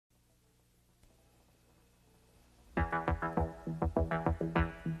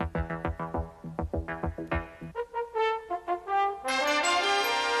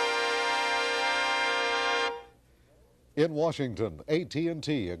In Washington,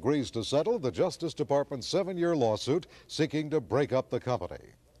 AT&T agrees to settle the Justice Department's 7-year lawsuit seeking to break up the company.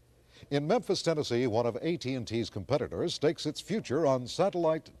 In Memphis, Tennessee, one of AT&T's competitors stakes its future on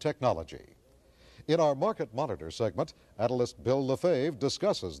satellite technology. In our Market Monitor segment, analyst Bill Lefebvre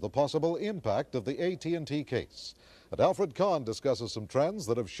discusses the possible impact of the AT&T case. And Alfred Kahn discusses some trends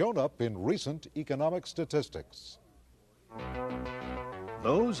that have shown up in recent economic statistics.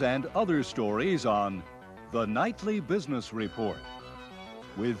 Those and other stories on The Nightly Business Report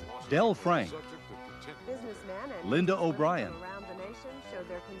with Del Frank, Linda O'Brien,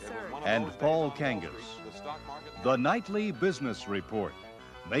 and Paul Kangas. The Nightly Business Report,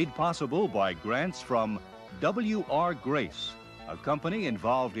 made possible by grants from W.R. Grace, a company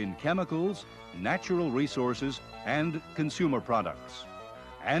involved in chemicals, natural resources, and consumer products,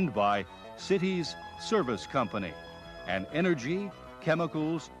 and by Cities Service Company, an energy,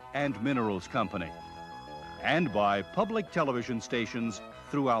 chemicals, and minerals company, and by public television stations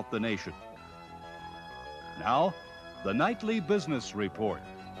throughout the nation. Now, the Nightly Business Report.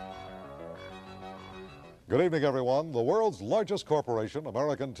 Good evening, everyone. The world's largest corporation,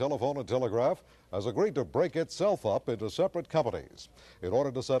 American Telephone and Telegraph, has agreed to break itself up into separate companies in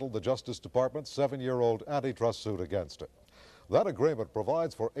order to settle the Justice Department's 7-year-old antitrust suit against it. That agreement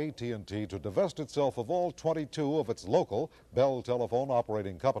provides for AT&T to divest itself of all 22 of its local Bell Telephone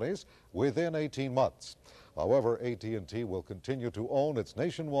operating companies within 18 months. However, AT&T will continue to own its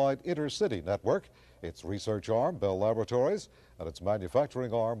nationwide intercity network, its research arm, Bell Laboratories, and its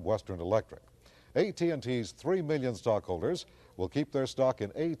manufacturing arm, Western Electric. AT&T's 3 million stockholders will keep their stock in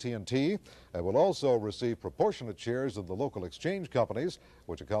AT&T and will also receive proportionate shares in the local exchange companies,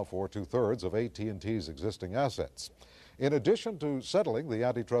 which account for 2/3 of AT&T's existing assets. In addition to settling the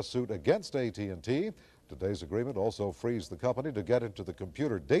antitrust suit against AT&T, today's agreement also frees the company to get into the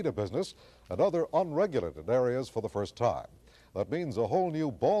computer data business and other unregulated areas for the first time. That means a whole new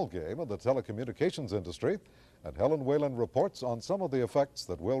ballgame in the telecommunications industry, and Helen Whalen reports on some of the effects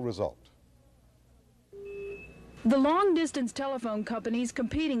that will result. The long-distance telephone companies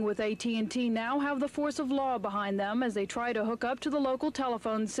competing with AT&T now have the force of law behind them as they try to hook up to the local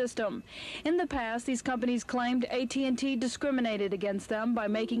telephone system. In the past, these companies claimed AT&T discriminated against them by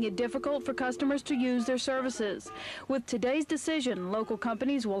making it difficult for customers to use their services. With today's decision, local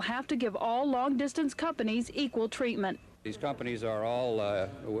companies will have to give all long-distance companies equal treatment. These companies are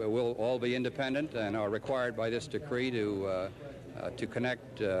will all be independent and are required by this decree to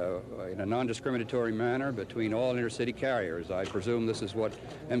connect in a non-discriminatory manner between all intercity carriers. I presume this is what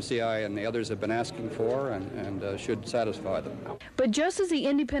MCI and the others have been asking for and should satisfy them. But just as the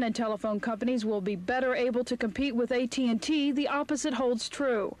independent telephone companies will be better able to compete with AT&T, the opposite holds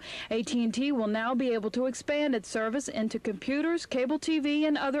true. AT&T will now be able to expand its service into computers, cable TV,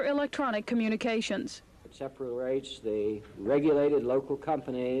 and other electronic communications. It separates the regulated local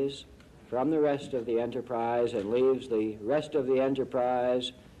companies from the rest of the enterprise and leaves the rest of the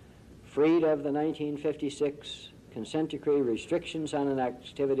enterprise freed of the 1956 consent decree restrictions on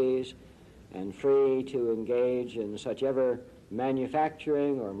activities and free to engage in such ever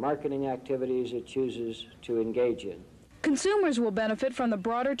manufacturing or marketing activities it chooses to engage in. Consumers will benefit from the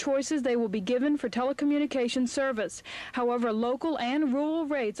broader choices they will be given for telecommunications service. However, local and rural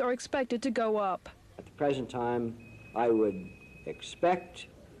rates are expected to go up. At the present time, I would expect,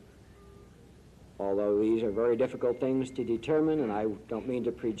 although these are very difficult things to determine, and I don't mean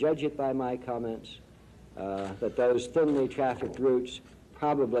to prejudge it by my comments, that those thinly trafficked routes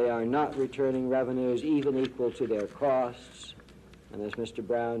probably are not returning revenues even equal to their costs. And as Mr.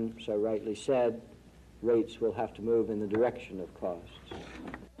 Brown so rightly said, rates will have to move in the direction of costs.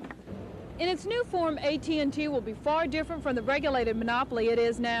 In its new form, AT&T will be far different from the regulated monopoly it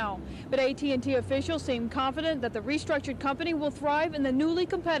is now. But AT&T officials seem confident that the restructured company will thrive in the newly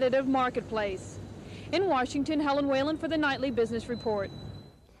competitive marketplace. In Washington, Helen Whalen for the Nightly Business Report.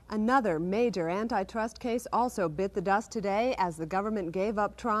 Another major antitrust case also bit the dust today as the government gave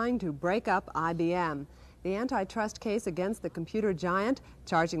up trying to break up IBM. The antitrust case against the computer giant,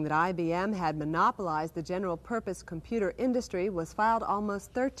 charging that IBM had monopolized the general-purpose computer industry, was filed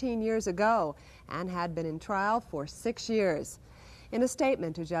almost 13 years ago and had been in trial for 6 years. In a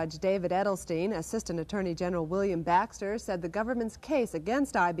statement to Judge David Edelstein, Assistant Attorney General William Baxter said the government's case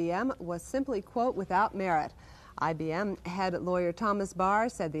against IBM was simply, quote, without merit. IBM head lawyer Thomas Barr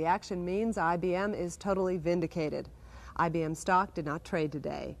said the action means IBM is totally vindicated. IBM stock did not trade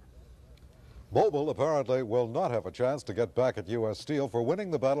today. Mobil apparently will not have a chance to get back at U.S. Steel for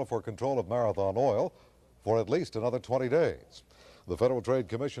winning the battle for control of Marathon Oil for at least another 20 days. The Federal Trade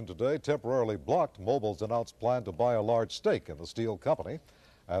Commission today temporarily blocked Mobil's announced plan to buy a large stake in the steel company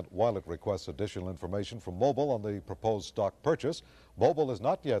And while it requests additional information from Mobil on the proposed stock purchase, Mobil has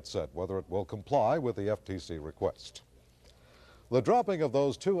not yet said whether it will comply with the FTC request. The dropping of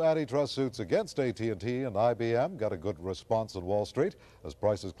those two antitrust suits against AT&T and IBM got a good response on Wall Street as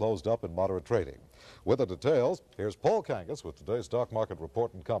prices closed up in moderate trading. With the details, here's Paul Kangas with today's stock market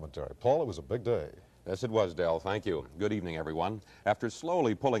report and commentary. Paul, it was a big day. Yes, it was, Del. Thank you. Good evening, everyone. After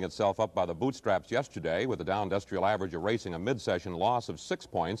slowly pulling itself up by the bootstraps yesterday, with the Dow Industrial Average erasing a mid-session loss of 6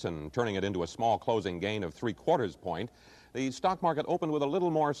 points and turning it into a small closing gain of 3/4 point, the stock market opened with a little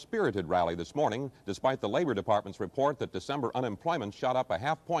more spirited rally this morning, despite the Labor Department's report that December unemployment shot up a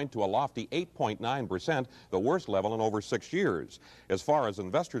half point to a lofty 8.9%, the worst level in over 6 years. As far as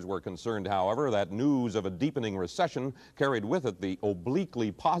investors were concerned, however, that news of a deepening recession carried with it the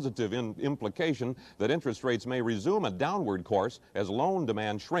obliquely positive implication that interest rates may resume a downward course as loan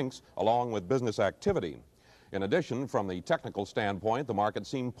demand shrinks along with business activity. In addition, from the technical standpoint, the market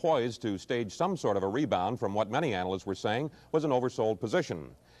seemed poised to stage some sort of a rebound from what many analysts were saying was an oversold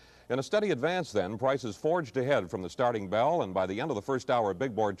position. In a steady advance, then, prices forged ahead from the starting bell, and by the end of the first hour of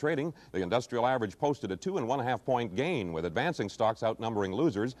big board trading, the industrial average posted a 2.5 point gain, with advancing stocks outnumbering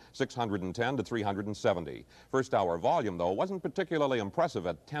losers 610 to 370. First hour volume, though, wasn't particularly impressive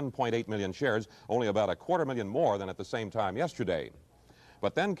at 10.8 million shares, only about a 250,000 more than at the same time yesterday.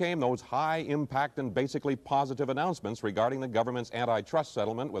 But then came those high-impact and basically positive announcements regarding the government's antitrust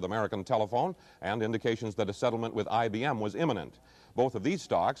settlement with American Telephone and indications that a settlement with IBM was imminent. Both of these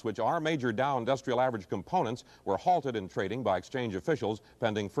stocks, which are major Dow Industrial Average components, were halted in trading by exchange officials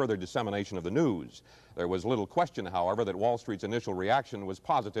pending further dissemination of the news. There was little question, however, that Wall Street's initial reaction was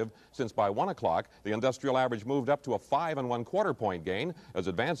positive, since by 1 o'clock the Industrial Average moved up to a 5.25 point gain as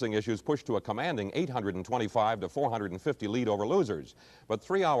advancing issues pushed to a commanding 825 to 450 lead over losers. But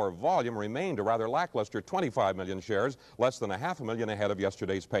 3-hour volume remained a rather lackluster 25 million shares, less than 500,000 ahead of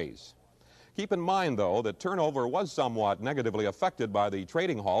yesterday's pace. Keep in mind, though, that turnover was somewhat negatively affected by the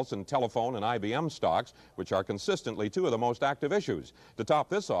trading halts in telephone and IBM stocks, which are consistently two of the most active issues. To top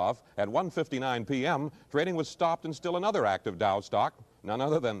this off, at 1:59 p.m., trading was stopped in still another active Dow stock, none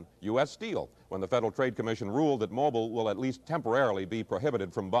other than U.S. Steel, when the Federal Trade Commission ruled that Mobil will at least temporarily be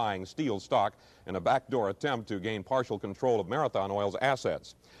prohibited from buying steel stock in a backdoor attempt to gain partial control of Marathon Oil's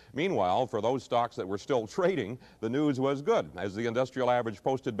assets. Meanwhile, for those stocks that were still trading, the news was good, as the industrial average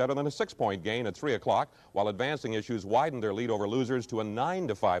posted better than a 6-point gain at 3 o'clock, while advancing issues widened their lead over losers to a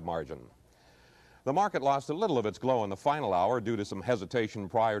 9-5 margin. The market lost a little of its glow in the final hour due to some hesitation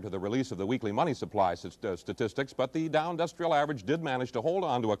prior to the release of the weekly money supply statistics, but the Dow Industrial Average did manage to hold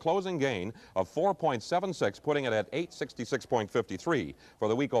on to a closing gain of 4.76, putting it at 866.53. For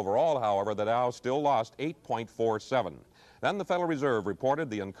the week overall, however, the Dow still lost 8.47. Then the Federal Reserve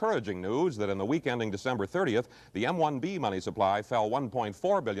reported the encouraging news that in the week ending December 30th, the M1B money supply fell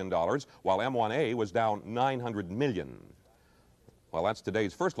 $1.4 billion, while M1A was down $900 million. Well, that's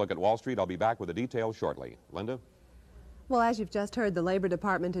today's first look at Wall Street. I'll be back with the details shortly. Linda? Well, as you've just heard, the Labor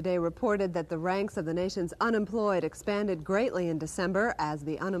Department today reported that the ranks of the nation's unemployed expanded greatly in December as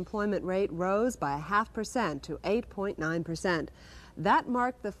the unemployment rate rose by 0.5% to 8.9%. That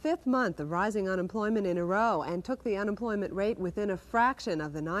marked the 5th month of rising unemployment in a row and took the unemployment rate within a fraction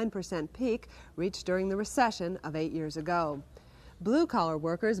of the 9% peak reached during the recession of 8 years ago. Blue-collar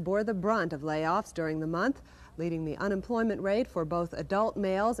workers bore the brunt of layoffs during the month, leading the unemployment rate for both adult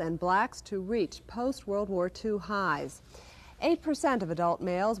males and blacks to reach post-World War II highs. 8% of adult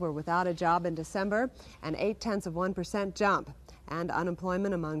males were without a job in December, an 0.8% jump, and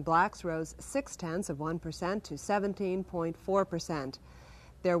unemployment among blacks rose 0.6% to 17.4%.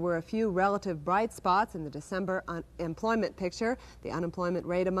 There were a few relative bright spots in the December employment picture. The unemployment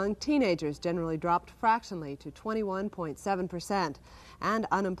rate among teenagers generally dropped fractionally to 21.7%, and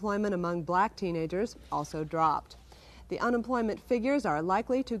unemployment among black teenagers also dropped. The unemployment figures are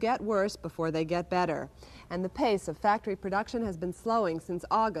likely to get worse before they get better. And the pace of factory production has been slowing since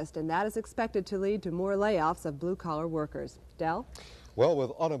August, and that is expected to lead to more layoffs of blue-collar workers. Del? Well,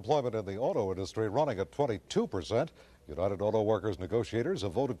 with unemployment in the auto industry running at 22%, United Auto Workers negotiators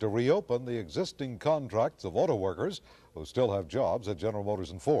have voted to reopen the existing contracts of auto workers who still have jobs at General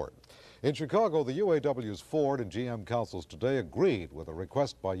Motors and Ford. In Chicago, the UAW's Ford and GM councils today agreed with a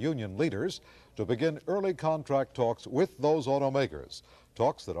request by union leaders to begin early contract talks with those automakers,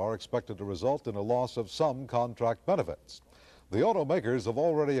 talks that are expected to result in a loss of some contract benefits. The automakers have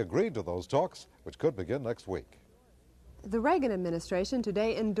already agreed to those talks, which could begin next week. The Reagan administration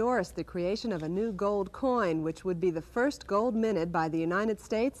today endorsed the creation of a new gold coin, which would be the first gold minted by the United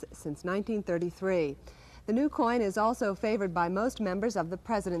States since 1933. The new coin is also favored by most members of the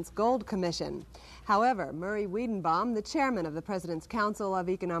President's Gold Commission. However, Murray Wiedenbaum, the chairman of the President's Council of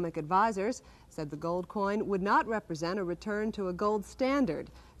Economic Advisors, said the gold coin would not represent a return to a gold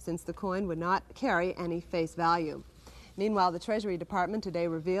standard, since the coin would not carry any face value. Meanwhile, the Treasury Department today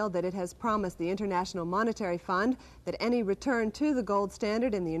revealed that it has promised the International Monetary Fund that any return to the gold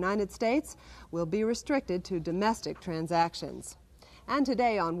standard in the United States will be restricted to domestic transactions. And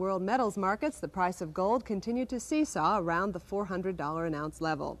today on world metals markets, the price of gold continued to seesaw around the $400 an ounce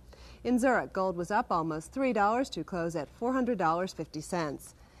level. In Zurich, gold was up almost $3 to close at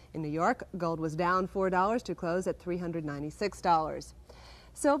 $400.50. In New York, gold was down $4 to close at $396.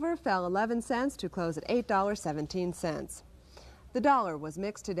 Silver fell 11 cents to close at $8.17. The dollar was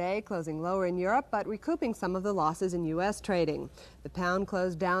mixed today, closing lower in Europe, but recouping some of the losses in U.S. trading. The pound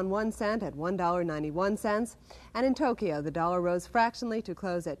closed down 1 cent at $1.91, and in Tokyo, the dollar rose fractionally to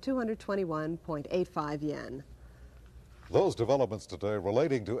close at 221.85 yen. Those developments today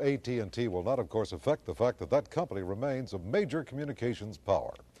relating to AT&T will not, of course, affect the fact that that company remains a major communications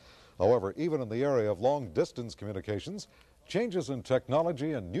power. However, even in the area of long-distance communications, changes in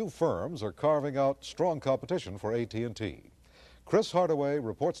technology and new firms are carving out strong competition for AT&T. Chris Hardaway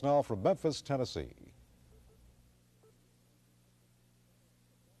reports now from Memphis, Tennessee.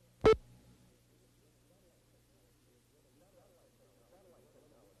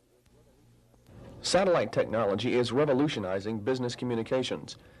 Satellite technology is revolutionizing business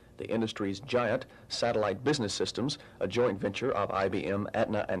communications. The industry's giant, Satellite Business Systems, a joint venture of IBM,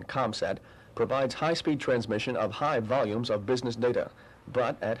 Aetna, and Comsat, provides high-speed transmission of high volumes of business data,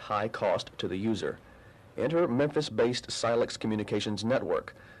 but at high cost to the user. Enter Memphis-based Silex Communications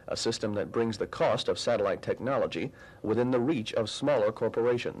Network, a system that brings the cost of satellite technology within the reach of smaller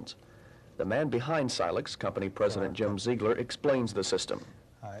corporations. The man behind Silex, company president Jim Ziegler, explains the system.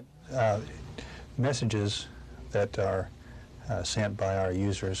 Messages that are sent by our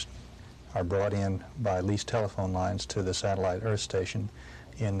users are brought in by leased telephone lines to the satellite earth station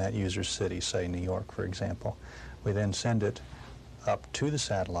in that user's city, say New York, for example. We then send it up to the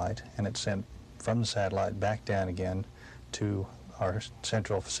satellite, and it's sent from the satellite back down again to our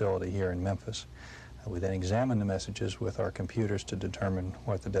central facility here in Memphis. We then examine the messages with our computers to determine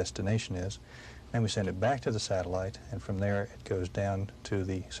what the destination is. Then we send it back to the satellite, and from there it goes down to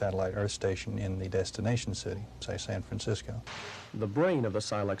the satellite earth station in the destination city, say San Francisco. The brain of the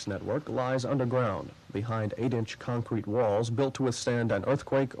Silex network lies underground, behind 8-inch concrete walls built to withstand an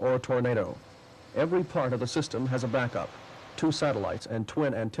earthquake or a tornado. Every part of the system has a backup. 2 satellites and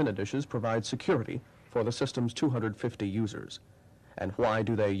twin antenna dishes provide security for the system's 250 users. And why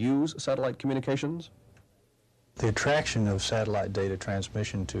do they use satellite communications? The attraction of satellite data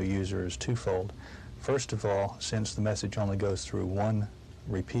transmission to a user is twofold. First of all, since the message only goes through one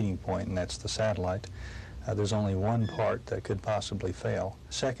repeating point, and that's the satellite, there's only one part that could possibly fail.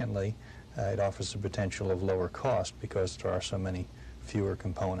 Secondly, it offers the potential of lower cost because there are so many fewer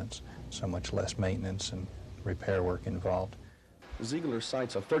components, so much less maintenance and repair work involved. Ziegler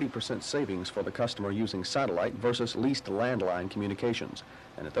cites a 30% savings for the customer using satellite versus leased landline communications,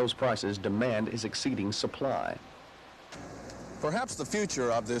 and at those prices, demand is exceeding supply. Perhaps the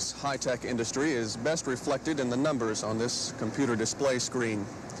future of this high-tech industry is best reflected in the numbers on this computer display screen.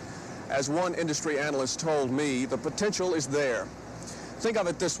 As one industry analyst told me, the potential is there. Think of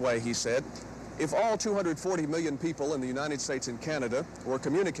it this way, he said. If all 240 million people in the United States and Canada were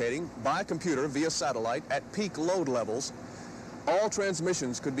communicating by computer via satellite at peak load levels, all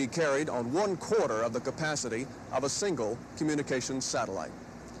transmissions could be carried on 1/4 of the capacity of a single communications satellite.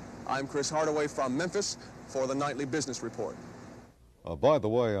 I'm Chris Hardaway from Memphis for the Nightly Business Report. By the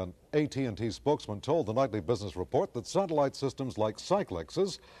way, an AT&T spokesman told the Nightly Business Report that satellite systems like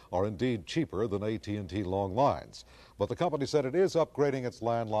Cyclex's are indeed cheaper than AT&T long lines. But the company said it is upgrading its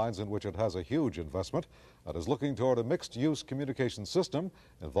landlines, in which it has a huge investment, and is looking toward a mixed-use communication system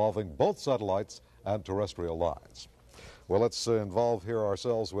involving both satellites and terrestrial lines. Well, let's involve here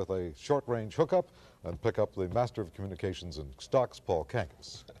ourselves with a short-range hookup and pick up the Master of Communications and Stocks, Paul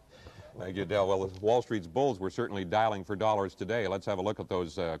Kangas. Thank you, Del. Well, Wall Street's bulls were certainly dialing for dollars today. Let's have a look at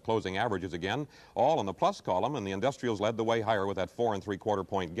those closing averages again. All in the plus column, and the industrials led the way higher with that 4 3/4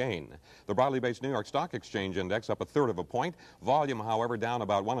 point gain. The broadly based New York Stock Exchange Index up 1/3 of a point. Volume, however, down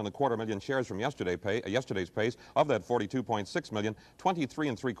about 1 1/4 million shares from yesterday's pace. Of that 42.6 million, 23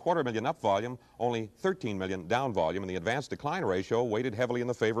 3/4 million up volume, only 13 million down volume, and the advanced decline ratio weighted heavily in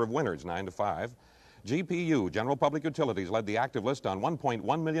the favor of winners, 9-5. GPU, General Public Utilities, led the active list on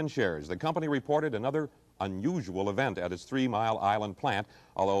 1.1 million shares. The company reported another unusual event at its 3 Mile Island plant,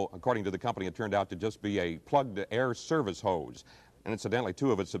 although, according to the company, it turned out to just be a plugged air service hose. And incidentally,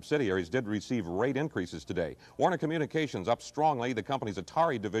 2 of its subsidiaries did receive rate increases today. Warner Communications up strongly. The company's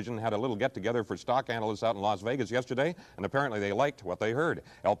Atari division had a little get-together for stock analysts out in Las Vegas yesterday, and apparently they liked what they heard.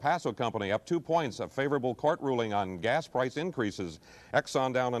 El Paso Company up 2 points, a favorable court ruling on gas price increases.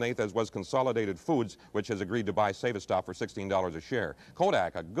 Exxon down an eighth, as was Consolidated Foods, which has agreed to buy Save-A-Stop for $16 a share.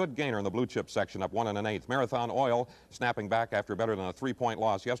 Kodak, a good gainer in the blue chip section, up 1 1/8. Marathon Oil snapping back after better than a 3-point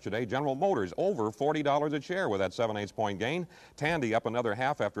loss yesterday. General Motors over $40 a share with that 7/8 point gain. Tandy up another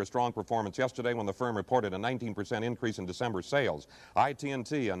half after a strong performance yesterday when the firm reported a 19% increase in December sales.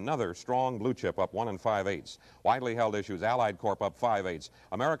 IT&T, another strong blue chip, up 1 5/8. Widely held issues, Allied Corp up 5/8.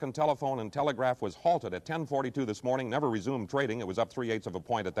 American Telephone and Telegraph was halted at 10:42 this morning, never resumed trading. It was up 3/8 of a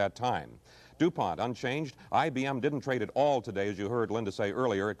point at that time. DuPont unchanged. IBM didn't trade at all today, as you heard Linda say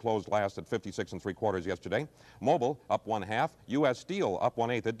earlier. It closed last at 56 3/4 yesterday. Mobil up 1/2. U.S. Steel up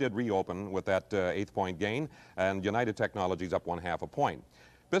 1/8. It did reopen with that 8th point gain. And United Technologies up 1/2 a point.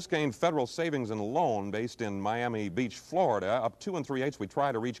 Biscayne Federal Savings and Loan, based in Miami Beach, Florida, up 2 3/8. We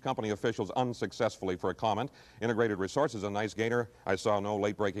try to reach company officials unsuccessfully for a comment. Integrated Resources, a nice gainer. I saw no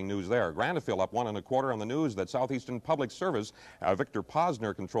late-breaking news there. Grandifil up 1 1/4 on the news that Southeastern Public Service, a Victor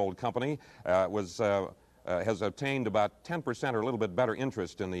Posner-controlled company, has obtained about 10% or a little bit better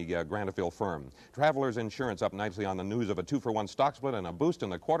interest in the Grandifil firm. Travelers Insurance up nicely on the news of a 2-for-1 stock split and a boost in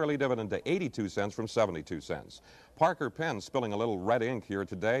the quarterly dividend to 82 cents from 72 cents. Parker Penn spilling a little red ink here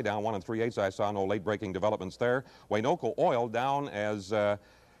today, down 1 3/8. I saw no late-breaking developments there. Waynoco Oil down as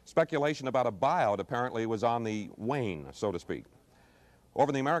speculation about a buyout apparently was on the wane, so to speak.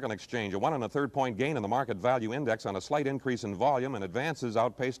 Over the American exchange, a 1 1/3 point gain in the market value index on a slight increase in volume, and advances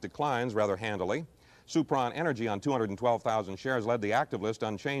outpaced declines rather handily. Supron Energy on 212,000 shares led the active list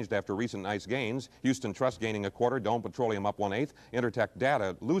unchanged after recent nice gains. Houston Trust gaining 1/4, Dome Petroleum up 1/8, Intertech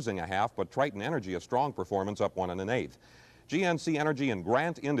Data losing 1/2, but Triton Energy a strong performance up 1 1/8. GNC Energy and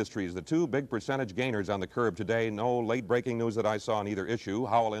Grant Industries, the 2 big percentage gainers on the curve today. No late-breaking news that I saw in either issue.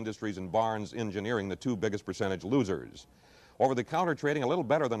 Howell Industries and Barnes Engineering, the 2 biggest percentage losers. Over-the-counter trading a little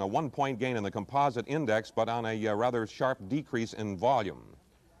better than a 1-point gain in the composite index, but on a rather sharp decrease in volume.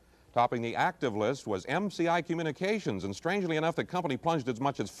 Topping the active list was MCI Communications, and strangely enough, the company plunged as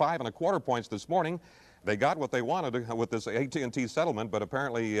much as 5 1/4 points this morning. They got what they wanted with this AT&T settlement, but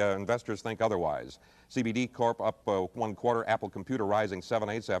apparently investors think otherwise. CBD Corp up 1/4, Apple Computer rising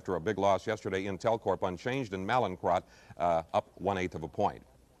 7/8 after a big loss yesterday. Intel Corp unchanged, and Mallinckrodt up 1/8 of a point.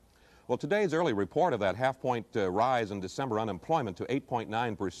 Well, today's early report of that half-point rise in December unemployment to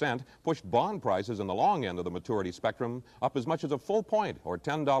 8.9% pushed bond prices in the long end of the maturity spectrum up as much as a full point, or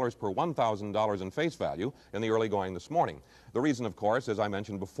 $10 per $1,000 in face value, in the early going this morning. The reason, of course, as I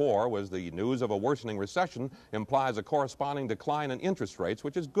mentioned before, was the news of a worsening recession implies a corresponding decline in interest rates,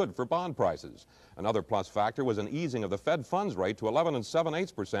 which is good for bond prices. Another plus factor was an easing of the Fed funds rate to 11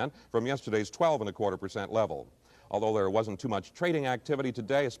 7/8% from yesterday's 12 1/4% level. Although there wasn't too much trading activity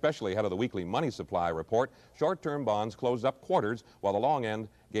today, especially ahead of the weekly money supply report, short-term bonds closed up quarters, while the long end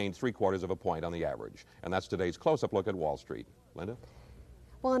gained 3/4 of a point on the average. And that's today's close-up look at Wall Street. Linda?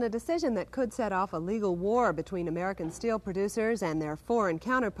 Well, in a decision that could set off a legal war between American steel producers and their foreign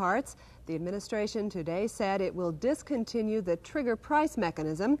counterparts, the administration today said it will discontinue the trigger price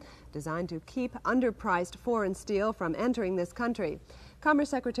mechanism designed to keep underpriced foreign steel from entering this country. Commerce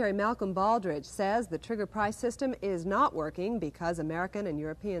Secretary Malcolm Baldrige says the trigger price system is not working because American and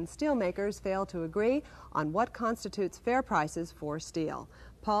European steelmakers fail to agree on what constitutes fair prices for steel.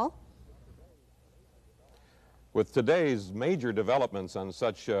 Paul? With today's major developments on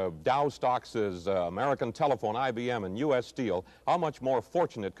such Dow stocks as American Telephone, IBM, and U.S. Steel, how much more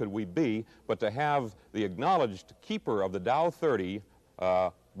fortunate could we be but to have the acknowledged keeper of the Dow 30,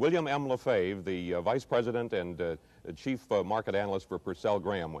 William M. Lefebvre, the Vice President and Chief Market Analyst for Purcell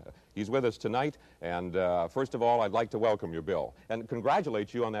Graham. He's with us tonight, and first of all, I'd like to welcome you, Bill, and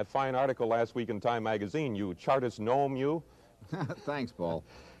congratulate you on that fine article last week in Time Magazine, you Chartist gnome, you. Thanks, Paul.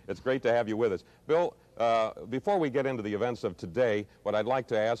 It's great to have you with us. Bill, before we get into the events of today, what I'd like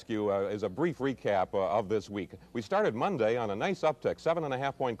to ask you is a brief recap of this week. We started Monday on a nice uptick,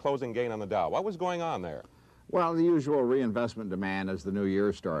 7.5-point closing gain on the Dow. What was going on there? Well, the usual reinvestment demand as the new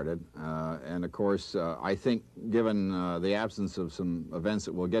year started. And, of course, I think given the absence of some events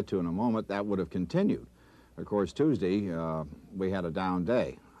that we'll get to in a moment, that would have continued. Of course, Tuesday, we had a down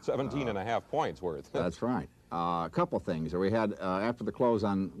day. 17.5 points worth. That's right. A couple things. We had, after the close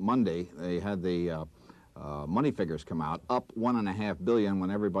on Monday, they had the money figures come out, up $1.5 billion when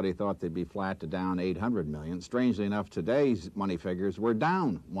everybody thought they'd be flat to down $800 million. Strangely enough, today's money figures were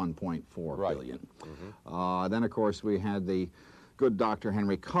down $1.4 billion. Mm-hmm. Then, of course, we had the good Dr.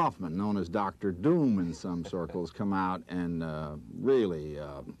 Henry Kaufman, known as Dr. Doom in some circles, come out and really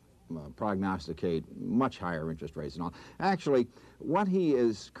prognosticate much higher interest rates and all. Actually, what he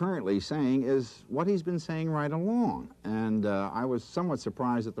is currently saying is what he's been saying right along. And I was somewhat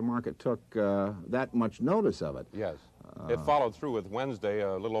surprised that the market took that much notice of it. Yes. It followed through with Wednesday,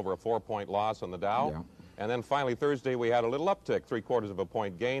 a little over a 4-point loss on the Dow. Yeah. And then finally Thursday we had a little uptick, 3/4 of a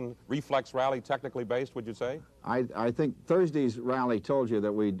point gain. Reflex rally, technically based, would you say? I think Thursday's rally told you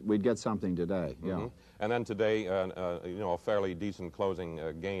that we'd get something today. Yeah. And then today, you know, a fairly decent closing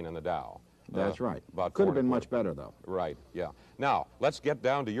gain in the Dow. That's right. About Could have been 4.25. much better, though. Right, yeah. Now, let's get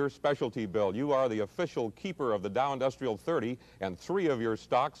down to your specialty, Bill. You are the official keeper of the Dow Industrial 30, and 3 of your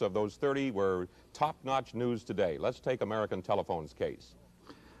stocks of those 30 were top-notch news today. Let's take American Telephone's case.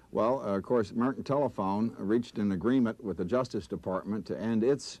 Well, of course, American Telephone reached an agreement with the Justice Department to end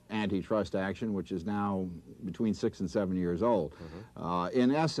its antitrust action, which is now between 6 and 7 years old.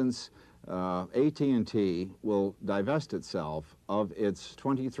 In essence, AT&T will divest itself of its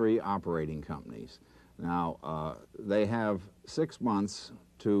 23 operating companies. Now, they have 6 months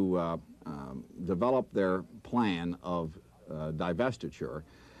to develop their plan of divestiture.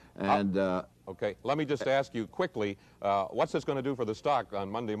 And okay, let me just ask you quickly, what's this going to do for the stock on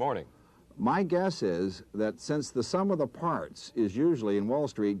Monday morning? my guess is that since the sum of the parts is usually in Wall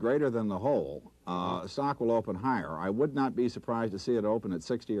Street greater than the whole, stock will open higher. I would not be surprised to see it open at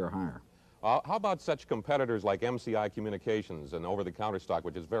 60 or higher. How about such competitors like MCI Communications and over-the-counter stock,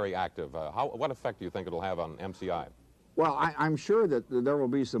 which is very active? What effect do you think it'll have on MCI? Well, I'm sure that there will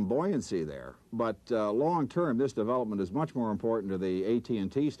be some buoyancy there, but long-term, this development is much more important to the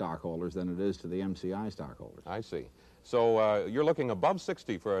AT&T stockholders than it is to the MCI stockholders. I see. So you're looking above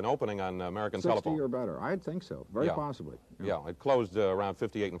 60 for an opening on American Telephone? 60 or better. I'd think so. Very possibly. Yeah, it closed around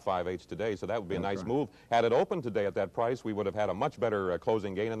 58 5/8 today, so that would be a nice move. Had it opened today at that price, we would have had a much better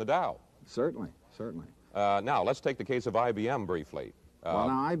closing gain in the Dow. Certainly, certainly. Now, let's take the case of IBM briefly. Well,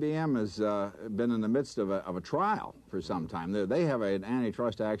 now, IBM has been in the midst of a trial for some time. They have an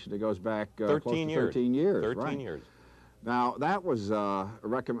antitrust action that goes back 13 years. 13 years. 13 right. years. Now, that was,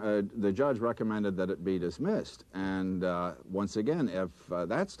 the judge recommended that it be dismissed. And once again, if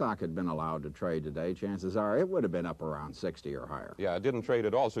that stock had been allowed to trade today, chances are it would have been up around 60 or higher. Yeah, it didn't trade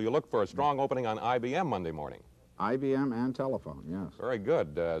at all. So you look for a strong opening on IBM Monday morning. IBM and Telephone, yes. Very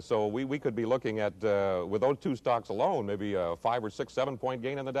good. So we could be looking at, with those two stocks alone, maybe a 5 or 6, 7 point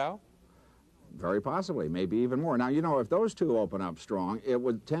gain in the Dow? Very possibly, maybe even more. Now, you know, if those two open up strong, it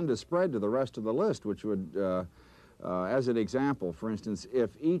would tend to spread to the rest of the list, which would, as an example, for instance,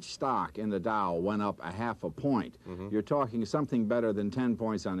 if each stock in the Dow went up a half a point, you're talking something better than 10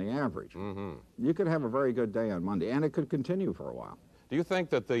 points on the average. You could have a very good day on Monday, and it could continue for a while. Do you think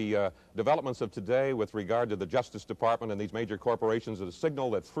that the developments of today with regard to the Justice Department and these major corporations is a signal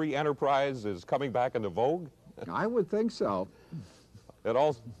that free enterprise is coming back into vogue? I would think so. It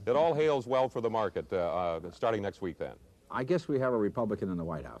all hails well for the market starting next week then. I guess we have a Republican in the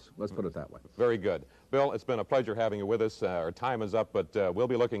White House. Let's put it that way. Very good. Bill, it's been a pleasure having you with us. Our time is up, but we'll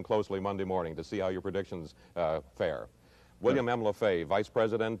be looking closely Monday morning to see how your predictions fare. William M. LaFay, Vice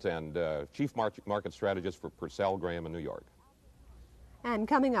President and Chief Market Strategist for Purcell Graham in New York. And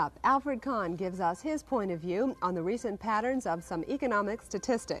coming up, Alfred Kahn gives us his point of view on the recent patterns of some economic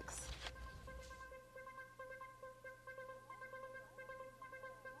statistics.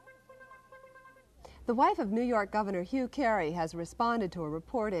 The wife of New York Governor Hugh Carey has responded to a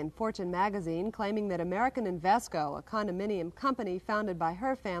report in Fortune magazine claiming that American Invesco, a condominium company founded by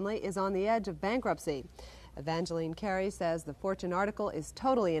her family, is on the edge of bankruptcy. Evangeline Carey says the Fortune article is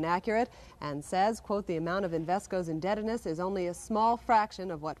totally inaccurate and says, quote, the amount of Invesco's indebtedness is only a small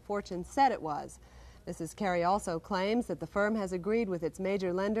fraction of what Fortune said it was. Mrs. Carey also claims that the firm has agreed with its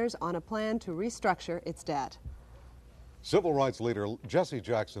major lenders on a plan to restructure its debt. Civil rights leader Jesse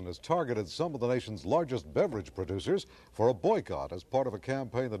Jackson has targeted some of the nation's largest beverage producers for a boycott as part of a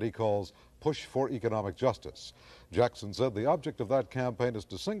campaign that he calls Push for Economic Justice. Jackson said the object of that campaign is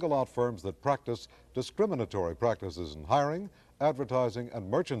to single out firms that practice discriminatory practices in hiring, advertising, and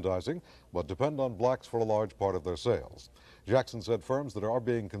merchandising, but depend on blacks for a large part of their sales. Jackson said firms that are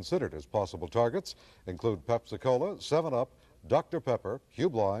being considered as possible targets include Pepsi-Cola, 7-Up, Dr. Pepper, Hugh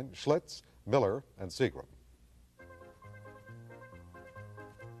Blind, Schlitz, Miller, and Seagram.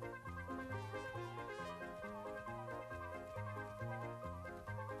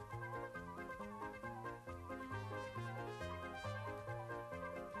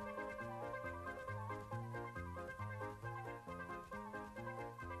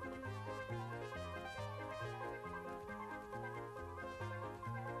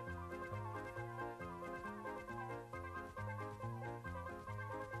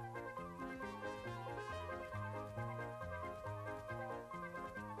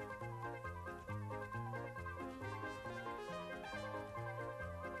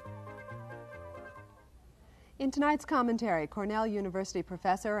 In tonight's commentary, Cornell University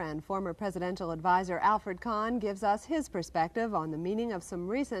professor and former presidential advisor Alfred Kahn gives us his perspective on the meaning of some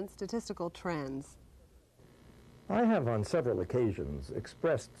recent statistical trends. I have on several occasions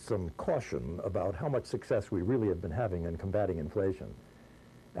expressed some caution about how much success we really have been having in combating inflation.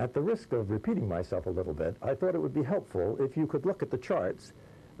 At the risk of repeating myself a little bit, I thought it would be helpful if you could look at the charts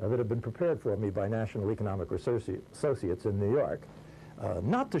that have been prepared for me by National Economic Associates in New York.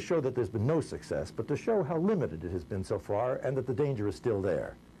 Not to show that there's been no success, but to show how limited it has been so far and that the danger is still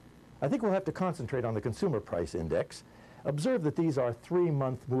there. I think we'll have to concentrate on the Consumer Price Index. Observe that these are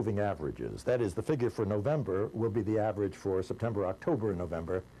 3-month moving averages. That is, the figure for November will be the average for September, October, and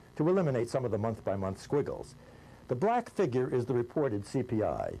November to eliminate some of the month-by-month squiggles. The black figure is the reported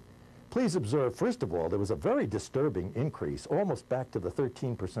CPI. Please observe, first of all, there was a very disturbing increase, almost back to the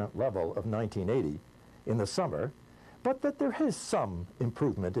 13% level of 1980 in the summer, but that there is some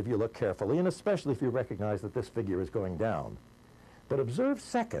improvement if you look carefully, and especially if you recognize that this figure is going down. But observe,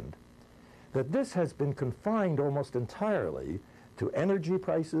 second, that this has been confined almost entirely to energy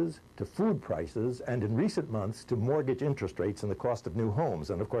prices, to food prices, and in recent months to mortgage interest rates and the cost of new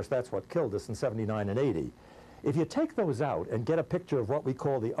homes. And of course, that's what killed us in 79 and 80. If you take those out and get a picture of what we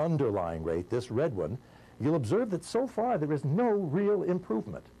call the underlying rate, this red one, you'll observe that so far there is no real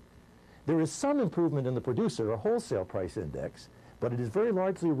improvement. There is some improvement in the producer or wholesale price index, but it is very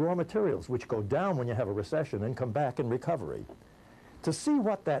largely raw materials, which go down when you have a recession and come back in recovery. To see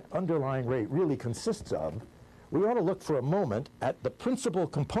what that underlying rate really consists of, we ought to look for a moment at the principal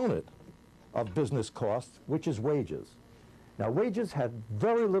component of business costs, which is wages. Now, wages had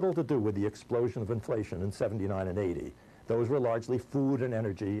very little to do with the explosion of inflation in 79 and 80. Those were largely food and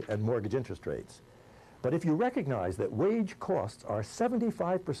energy and mortgage interest rates. But if you recognize that wage costs are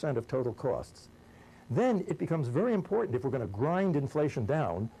 75% of total costs, then it becomes very important, if we're going to grind inflation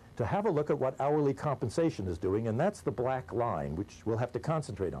down, to have a look at what hourly compensation is doing, and that's the black line, which we'll have to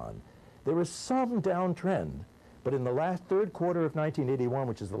concentrate on. There is some downtrend, but in the last third quarter of 1981,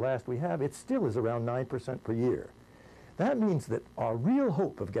 which is the last we have, it still is around 9% per year. That means that our real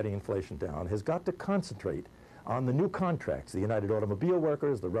hope of getting inflation down has got to concentrate on the new contracts, the United Automobile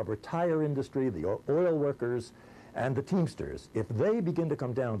Workers, the rubber tire industry, the oil workers, and the Teamsters. If they begin to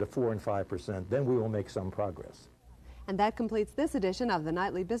come down to 4 and 5%, then we will make some progress. And that completes this edition of the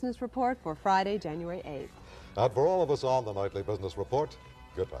Nightly Business Report for Friday, January 8th. And for all of us on the Nightly Business Report,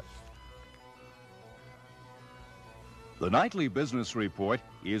 good night. The Nightly Business Report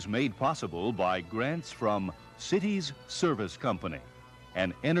is made possible by grants from Cities Service Company,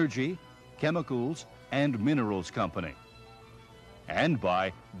 an energy, chemicals, and minerals company, and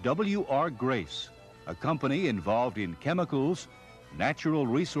by W.R. Grace, a company involved in chemicals, natural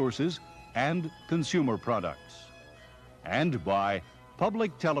resources, and consumer products, and by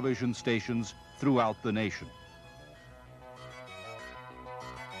public television stations throughout the nation.